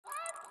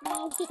Okay,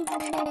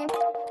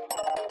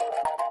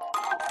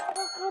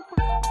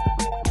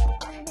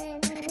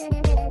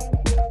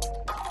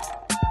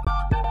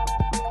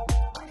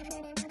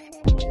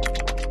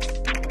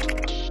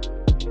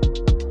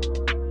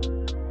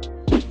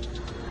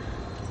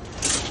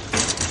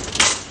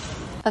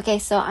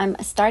 so I'm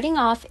starting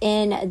off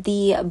in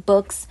the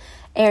books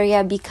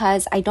area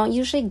because I don't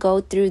usually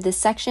go through this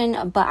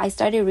section, but I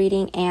started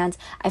reading and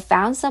I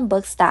found some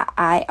books that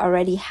I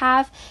already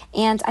have,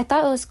 and I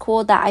thought it was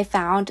cool that I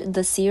found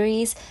the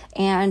series,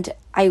 and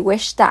I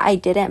wish that I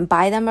didn't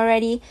buy them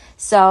already.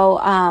 So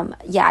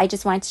yeah, I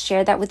just wanted to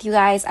share that with you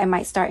guys. I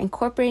might start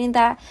incorporating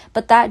that.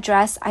 But that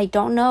dress, I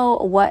don't know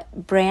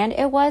what brand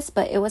it was,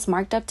 but it was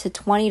marked up to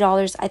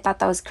 $20. I thought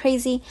that was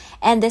crazy.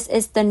 And this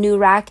is the new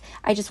rack.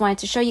 I just wanted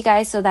to show you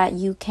guys so that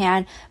you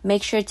can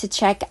make sure to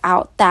check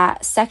out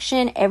that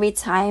section every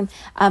time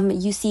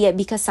you see it,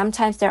 because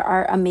sometimes there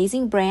are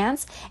amazing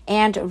brands.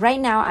 And right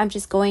now I'm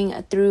just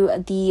going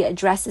through the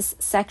dresses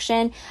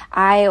section.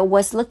 I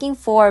was looking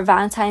for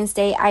Valentine's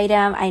Day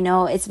items. I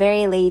know it's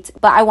very late,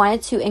 but I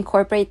wanted to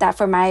incorporate that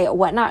for my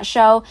whatnot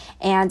show,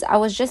 and I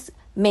was just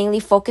mainly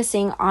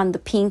focusing on the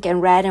pink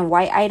and red and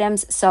white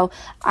items. So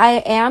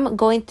I am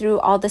going through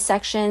all the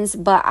sections,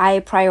 but I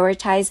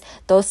prioritize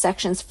those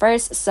sections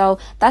first. So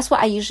that's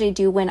what I usually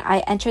do when I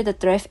enter the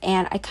thrift,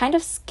 and I kind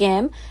of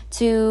skim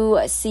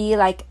to see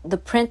like the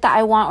print that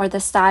I want or the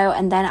style,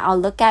 and then I'll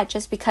look at,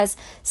 just because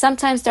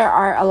sometimes there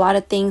are a lot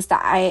of things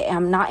that I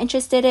am not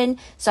interested in,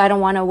 so I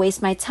don't want to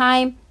waste my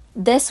time.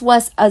 This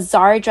was a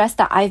Zara dress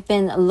that I've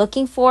been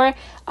looking for.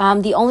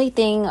 The only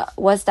thing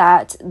was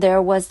that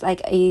there was like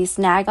a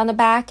snag on the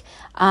back,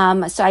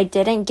 so I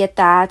didn't get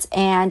that.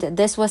 And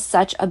this was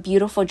such a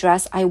beautiful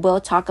dress. I will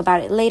talk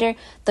about it later.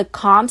 The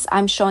comps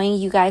I'm showing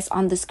you guys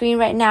on the screen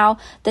right now.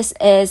 This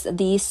is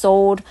the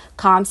sold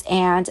comps,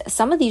 and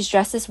some of these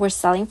dresses were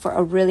selling for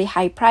a really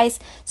high price,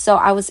 so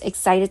I was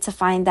excited to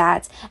find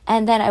that.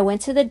 And then I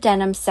went to the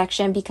denim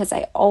section because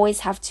I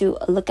always have to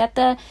look at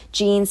the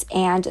jeans,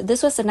 and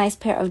this was a nice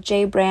pair of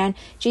J brand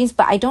jeans,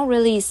 but I don't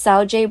really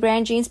sell J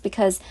brand jeans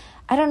because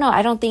I don't know,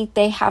 I don't think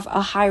they have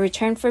a high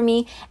return for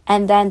me.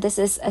 And then this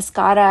is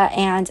Escada,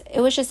 and it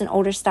was just an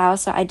older style,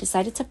 so I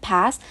decided to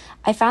pass.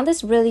 I found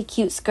this really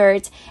cute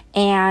skirt,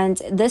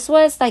 and this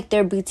was like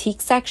their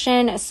boutique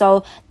section,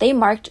 so they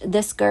marked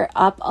this skirt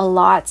up a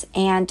lot,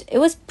 and it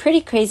was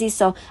pretty crazy.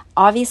 So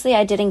obviously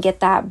I didn't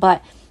get that,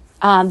 but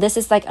this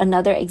is like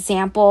another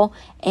example,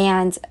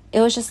 and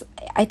it was just,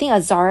 I think,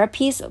 a Zara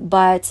piece,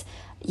 but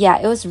yeah,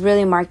 it was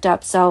really marked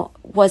up, so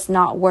was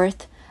not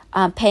worth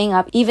paying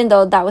up, even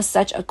though that was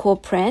such a cool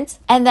print.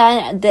 And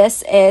then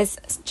this is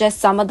just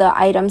some of the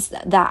items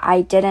that I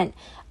didn't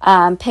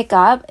pick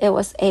up. It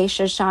was a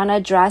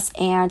Shoshana dress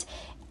and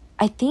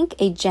I think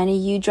a Jenny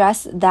Yu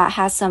dress that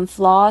has some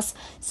flaws,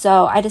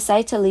 so I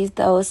decided to leave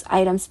those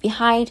items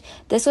behind.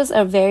 This was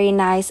a very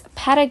nice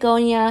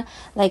Patagonia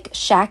like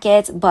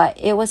shacket, but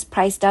it was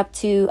priced up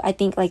to I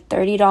think like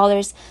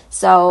 $30,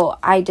 so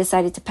I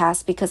decided to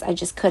pass because I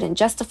just couldn't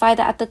justify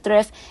that at the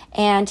thrift.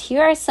 And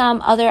here are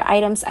some other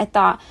items I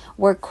thought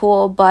were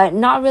cool, but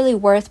not really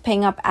worth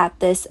paying up at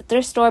this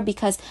thrift store,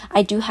 because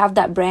I do have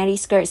that Brandy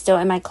skirt still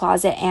in my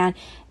closet, and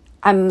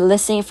I'm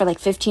listing for like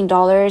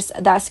 $15.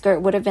 That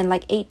skirt would have been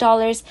like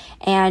 $8,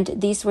 and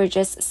these were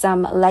just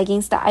some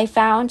leggings that I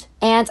found.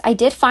 And I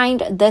did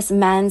find this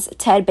men's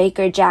Ted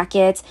Baker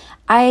jacket.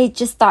 I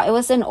just thought it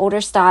was an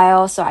older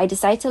style, so I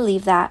decided to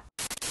leave that.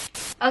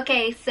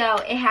 Okay, so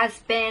it has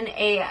been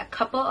a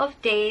couple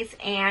of days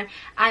and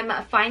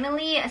I'm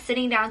finally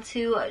sitting down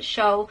to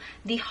show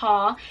the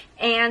haul,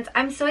 and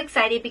I'm so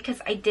excited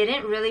because I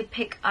didn't really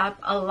pick up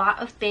a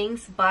lot of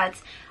things, but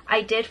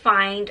I did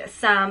find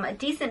some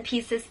decent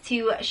pieces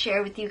to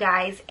share with you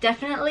guys.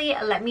 Definitely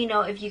let me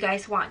know if you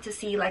guys want to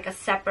see like a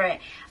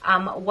separate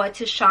what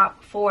to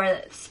shop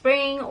for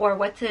spring or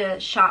what to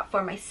shop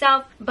for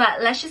myself.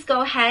 But let's just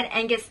go ahead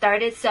and get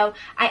started. So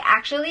I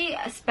actually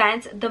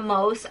spent the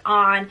most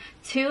on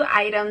 2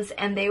 items,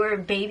 and they were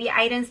baby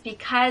items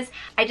because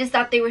I just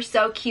thought they were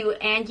so cute,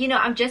 and you know,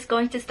 I'm just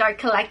going to start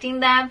collecting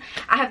them.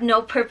 I have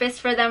no purpose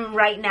for them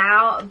right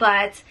now,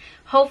 but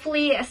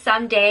hopefully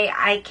someday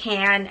I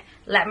can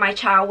let my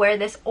child wear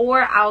this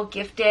or I'll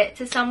gift it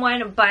to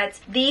someone. But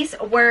these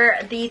were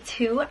the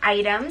 2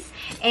 items,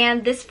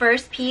 and this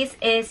first piece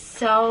is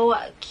so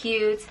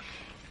cute.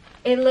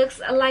 It looks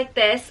like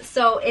this.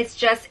 So it's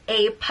just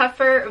a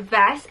puffer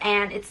vest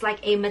and it's like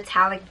a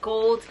metallic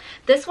gold.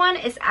 This one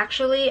is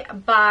actually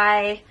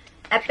by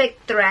Epic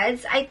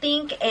Threads, I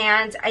think,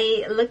 and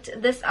I looked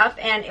this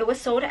up and it was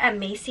sold at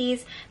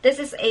Macy's. This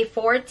is a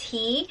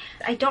 4T.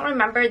 I don't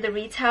remember the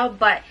retail,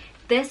 but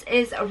this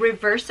is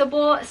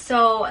reversible,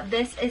 so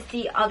this is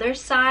the other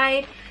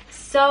side.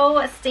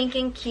 So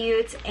stinking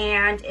cute,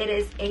 and it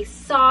is a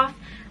soft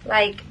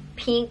like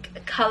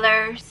pink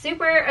color,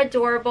 super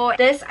adorable.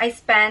 This I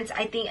spent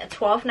I think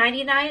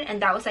 $12.99,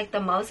 and that was like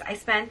the most I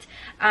spent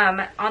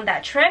on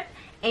that trip.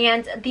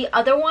 And the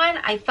other one,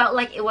 I felt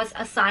like it was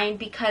a sign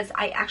because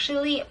I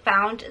actually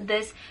found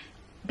this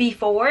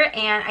before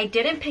and I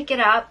didn't pick it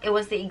up. It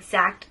was the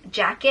exact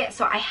jacket,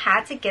 so I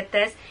had to get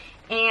this.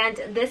 And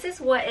this is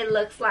what it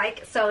looks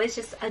like. So it's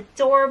just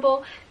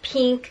adorable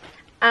pink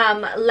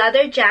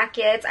leather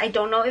jacket. I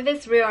don't know if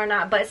it's real or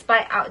not, but it's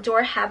by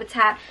Outdoor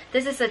Habitat.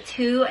 This is a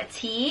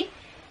 2T,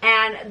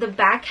 and the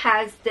back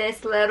has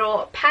this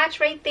little patch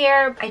right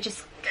there. I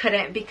just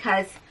couldn't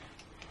because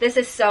this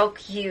is so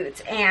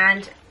cute,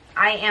 and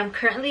I am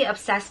currently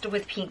obsessed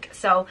with pink,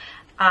 so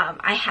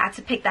I had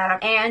to pick that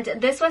up, and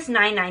this was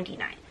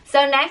 $9.99.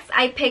 So next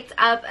I picked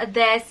up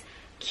this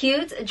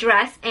cute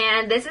dress,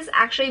 and this is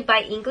actually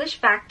by English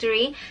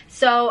Factory.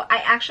 So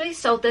I actually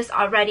sold this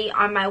already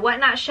on my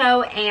Whatnot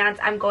show, and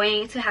I'm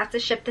going to have to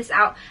ship this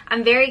out.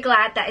 I'm very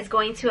glad that it's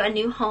going to a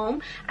new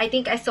home. I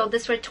think I sold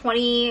this for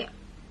 $20,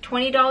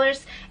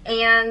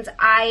 and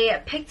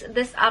I picked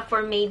this up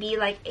for maybe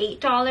like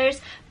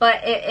 $8,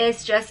 but it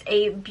is just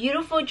a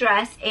beautiful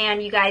dress.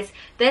 And you guys,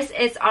 this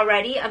is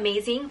already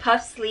amazing.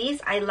 Puff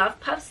sleeves, I love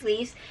puff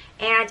sleeves,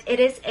 and it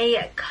is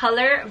a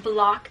color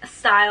block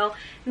style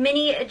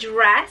mini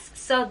dress,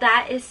 so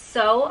that is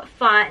so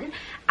fun.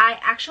 I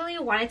actually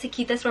wanted to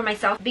keep this for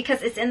myself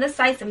because it's in the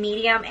size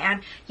medium,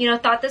 and you know,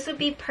 thought this would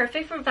be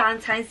perfect for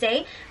Valentine's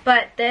Day.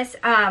 But this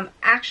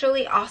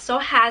actually also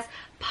has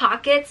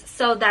pockets,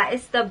 so that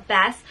is the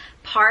best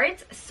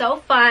part. So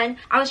fun.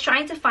 I was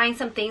trying to find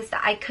some things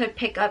that I could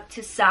pick up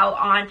to sell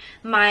on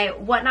my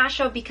Whatnot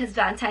show because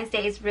Valentine's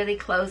Day is really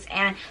close,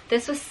 and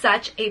this was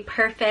such a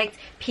perfect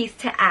piece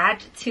to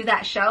add to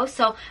that show.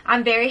 So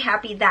I'm very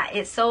happy that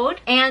it sold,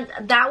 and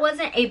that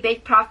wasn't a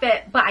big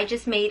profit, but I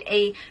just made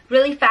a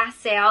really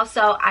fast sale,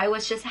 so I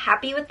was just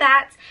happy with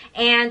that.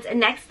 And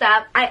next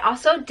up, I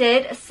also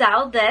did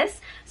sell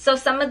this. So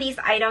some of these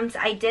items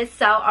I did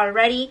sell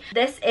already.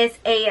 This is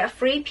a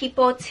Free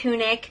People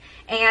tunic,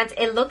 and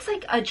it looks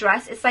like a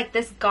dress. It's like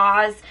this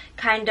gauze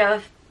kind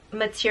of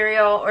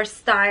material or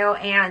style,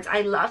 and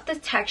I love the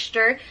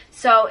texture.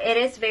 So it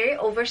is very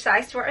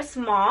oversized for a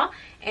small,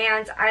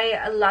 and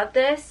I love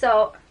this.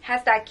 So it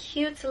has that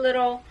cute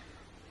little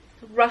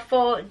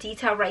ruffle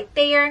detail right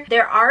there.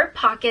 There are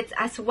pockets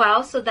as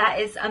well, so that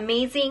is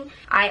amazing.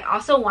 I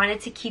also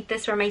wanted to keep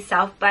this for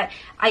myself, but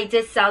I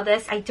did sell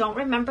this. I don't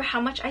remember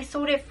how much I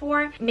sold it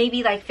for,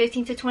 maybe like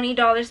 $15 to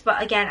 $20,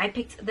 but again, I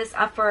picked this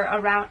up for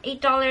around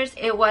 $8.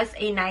 It was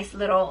a nice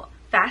little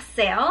fast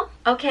sale.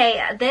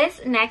 Okay, this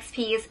next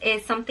piece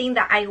is something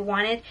that I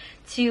wanted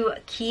to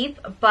keep,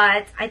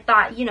 but I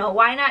thought, you know,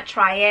 why not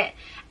try it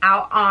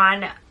out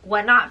on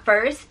Whatnot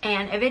first,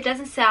 and if it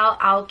doesn't sell,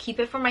 I'll keep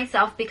it for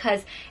myself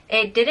because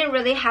it didn't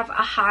really have a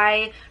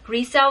high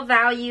resale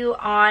value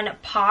on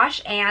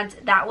Posh, and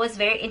that was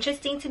very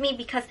interesting to me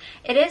because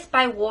it is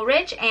by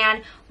Woolrich,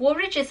 and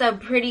Woolrich is a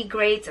pretty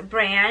great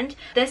brand.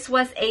 This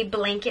was a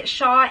blanket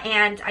shawl,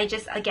 and I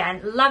just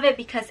again love it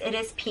because it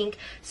is pink,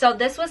 so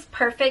this was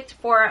perfect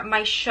for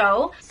my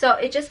show. So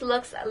it just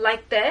looks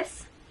like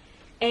this,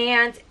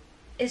 and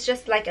it's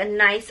just like a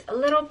nice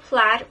little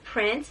plaid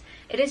print.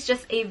 It is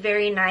just a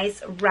very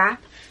nice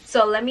wrap.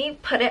 So let me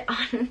put it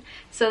on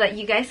so that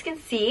you guys can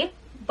see.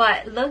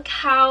 But look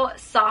how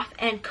soft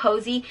and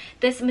cozy.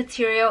 This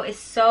material is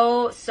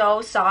so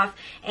soft,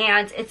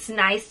 and it's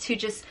nice to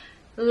just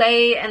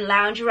lay and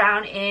lounge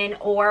around in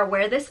or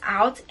wear this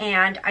out.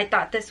 And I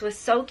thought this was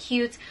so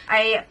cute.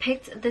 I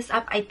picked this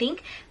up. I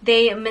think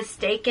they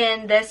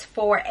mistaken this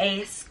for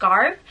a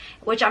scarf,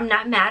 which I'm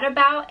not mad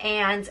about,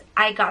 and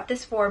I got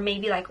this for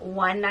maybe like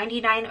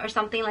 $1.99 or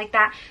something like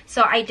that.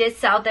 So I did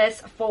sell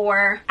this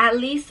for at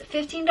least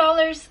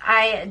 $15.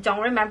 I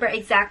don't remember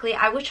exactly.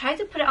 I will try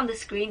to put it on the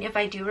screen if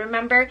I do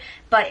remember,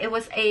 but it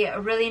was a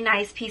really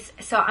nice piece,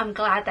 so I'm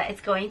glad that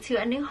it's going to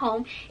a new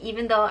home,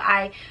 even though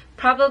I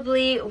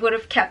probably would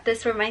have kept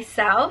this for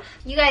myself.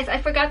 You guys, I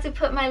forgot to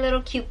put my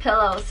little cute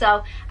pillow,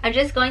 so I'm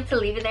just going to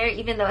leave it there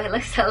even though it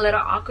looks a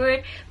little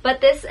awkward. But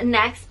this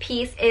next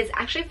piece is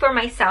actually for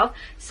myself.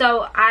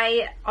 So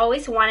I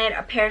always wanted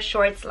a pair of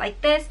shorts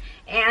like this,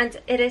 and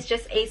it is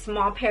just a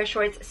small pair of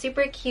shorts,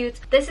 super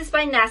cute. This is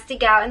by Nasty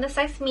Gal in the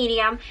size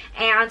medium,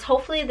 and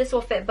hopefully this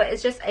will fit, but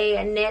it's just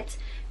a knit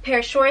pair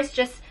of shorts,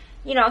 just,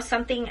 you know,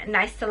 something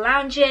nice to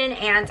lounge in,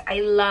 and I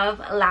love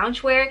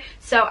loungewear.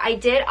 So I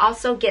did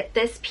also get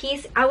this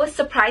piece. I was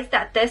surprised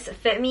that this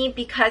fit me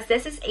because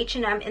this is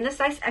H&M in the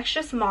size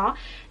extra small,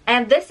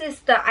 and this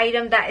is the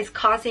item that is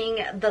causing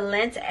the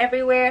lint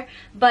everywhere.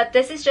 But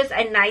this is just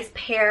a nice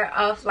pair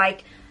of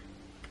like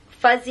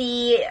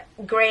fuzzy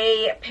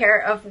gray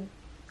pair of,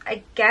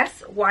 I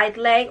guess, wide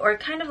leg or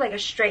kind of like a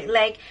straight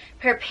leg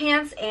pair of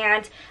pants,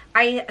 and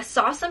I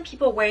saw some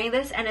people wearing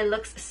this and it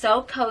looks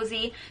so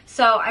cozy,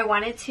 so I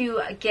wanted to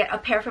get a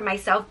pair for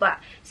myself. But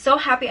so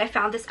happy I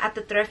found this at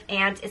the thrift,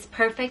 and it's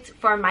perfect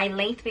for my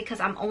length because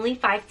I'm only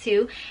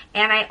 5'2",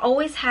 and I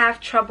always have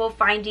trouble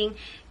finding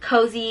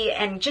cozy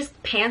and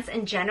just pants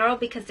in general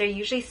because they're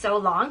usually so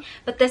long.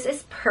 But this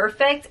is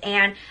perfect,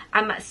 and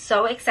I'm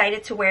so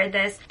excited to wear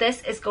this.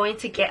 This is going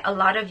to get a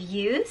lot of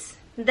use.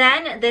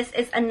 Then this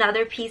is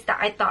another piece that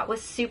I thought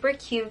was super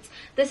cute.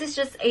 This is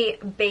just a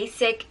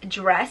basic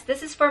dress.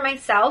 This is for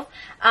myself.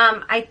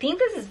 I think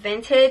this is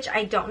vintage.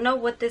 I don't know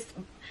what this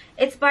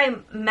It's by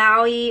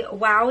Maui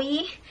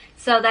Wowie.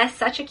 So that's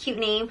such a cute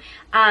name,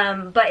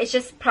 but it's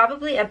just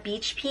probably a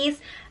beach piece.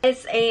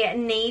 It's a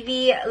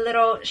navy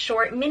little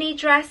short mini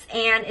dress,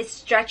 and it's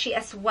stretchy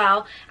as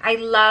well. I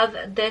love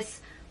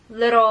this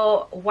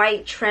little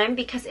white trim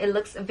because it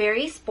looks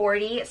very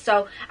sporty,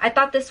 so I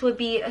thought this would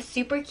be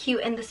super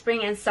cute in the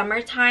spring and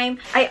summertime.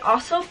 I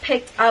also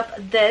picked up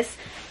this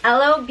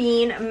LL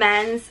Bean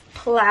men's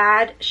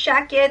plaid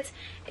jacket.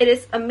 It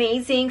is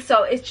amazing.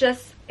 So it's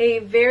just a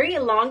very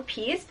long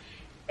piece.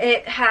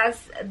 It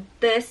has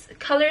this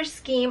color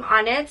scheme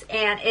on it,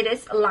 and it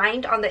is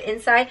lined on the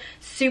inside,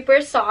 super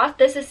soft.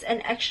 This is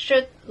an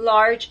extra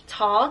large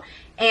tall,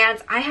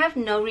 and I have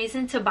no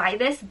reason to buy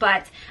this,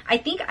 but I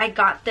think I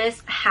got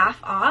this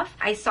half off.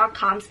 I saw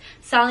comps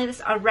selling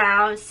this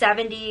around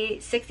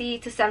 $60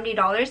 to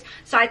 $70,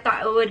 so I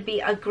thought it would be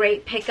a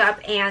great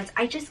pickup, and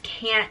I just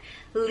can't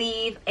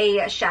leave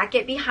a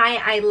jacket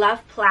behind. I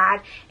love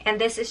plaid,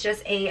 and this is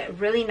just a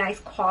really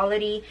nice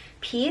quality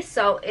piece.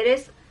 So it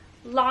is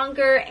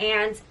longer,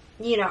 and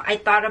you know, I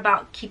thought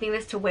about keeping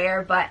this to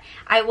wear, but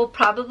I will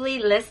probably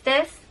list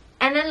this.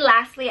 And then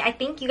lastly, I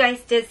think you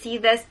guys did see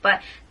this,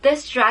 but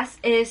this dress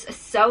is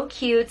so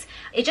cute.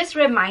 It just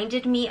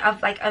reminded me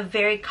of like a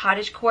very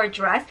cottagecore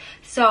dress,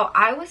 so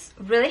I was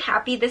really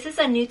happy. This is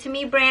a new to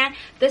me brand.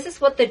 This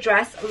is what the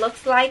dress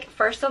looks like.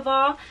 First of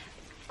all,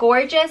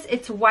 gorgeous.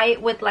 It's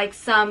white with like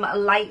some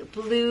light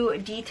blue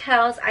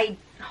details. I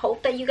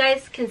hope that you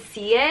guys can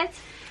see it.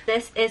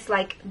 This is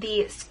like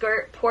the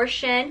skirt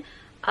portion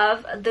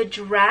of the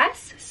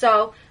dress,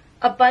 so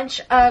a bunch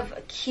of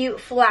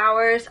cute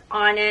flowers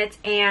on it,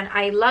 and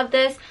I love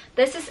this.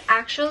 This is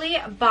actually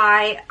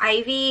by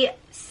Ivy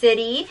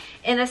City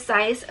in a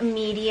size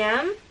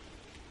medium.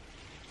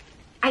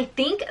 I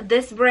think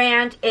this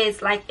brand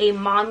is like a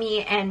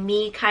mommy and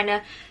me kind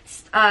of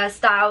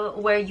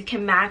style where you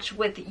can match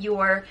with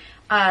your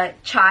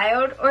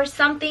child or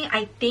something.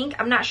 I think,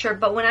 I'm not sure,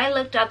 but when I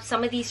looked up,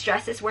 some of these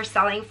dresses were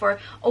selling for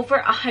over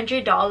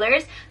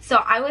 $100, so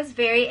I was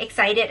very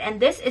excited. And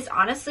this is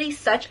honestly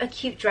such a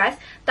cute dress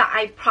that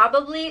I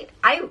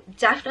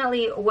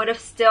definitely would have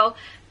still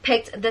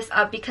picked this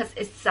up because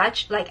it's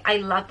such, like, I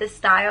love this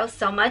style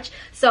so much.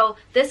 So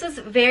this was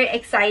very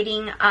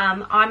exciting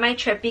on my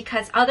trip,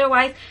 because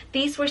otherwise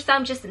these were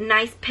some just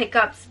nice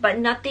pickups but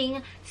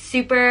nothing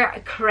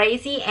super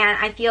crazy, and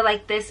I feel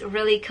like this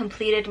really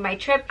completed my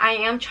trip. I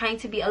am trying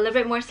to be a little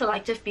bit more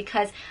selective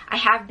because I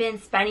have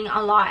been spending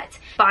a lot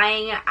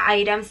buying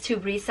items to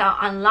resell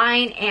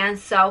online, and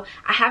so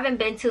I haven't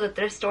been to the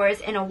thrift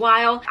stores in a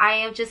while. I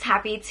am just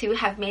happy to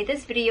have made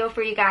this video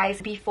for you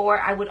guys. Before,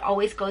 I would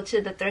always go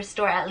to the thrift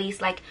store at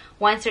least like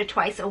once or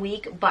twice a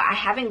week, but I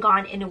haven't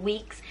gone in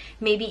weeks,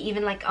 maybe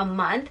even like a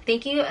month.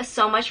 Thank you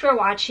so much for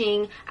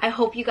watching. I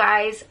hope you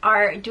guys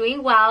are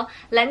doing well.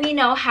 Let me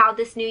know how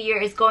this new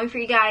year is going for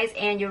you guys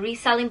and your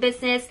reselling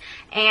business,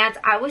 and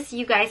I will see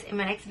you guys in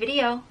my next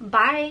video.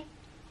 Bye.